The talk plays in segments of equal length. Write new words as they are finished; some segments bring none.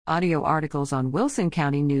Audio articles on Wilson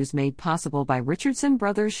County News made possible by Richardson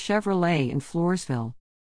Brothers Chevrolet in Floresville.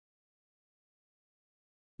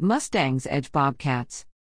 Mustangs edge Bobcats.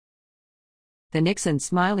 The Nixon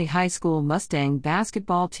Smiley High School Mustang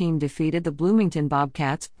basketball team defeated the Bloomington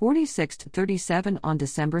Bobcats 46-37 on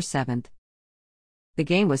December 7. The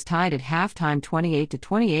game was tied at halftime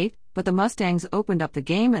 28-28, but the Mustangs opened up the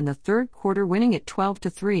game in the third quarter, winning it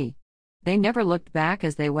 12-3. They never looked back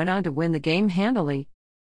as they went on to win the game handily.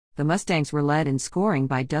 The Mustangs were led in scoring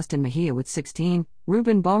by Dustin Mejia with 16,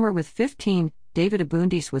 Ruben Bomer with 15, David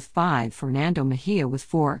Abundis with 5, Fernando Mejia with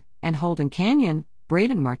 4, and Holden Canyon,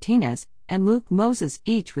 Braden Martinez, and Luke Moses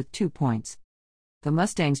each with 2 points. The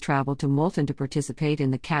Mustangs traveled to Moulton to participate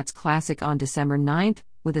in the Cats Classic on December 9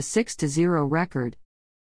 with a 6-0 record.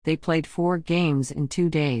 They played 4 games in 2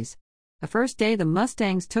 days. The first day the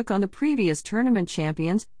Mustangs took on the previous tournament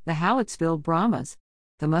champions, the Hallettsville Brahmas.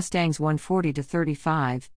 The Mustangs won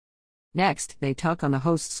 40-35. Next, they took on the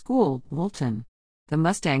host school, Moulton. The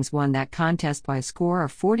Mustangs won that contest by a score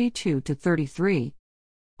of 42-33.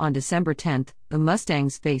 On December 10, the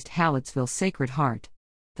Mustangs faced Hallettsville Sacred Heart.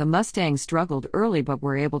 The Mustangs struggled early but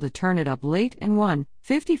were able to turn it up late and won,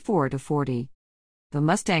 54-40. The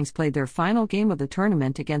Mustangs played their final game of the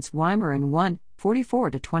tournament against Weimar and won,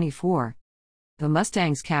 44-24. The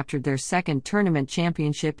Mustangs captured their second tournament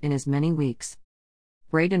championship in as many weeks.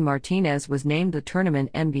 Braden Martinez was named the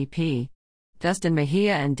tournament MVP. Dustin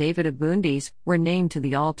Mejia and David Abundis were named to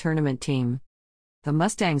the all-tournament team. The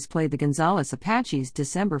Mustangs played the Gonzales Apaches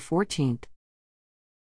December 14.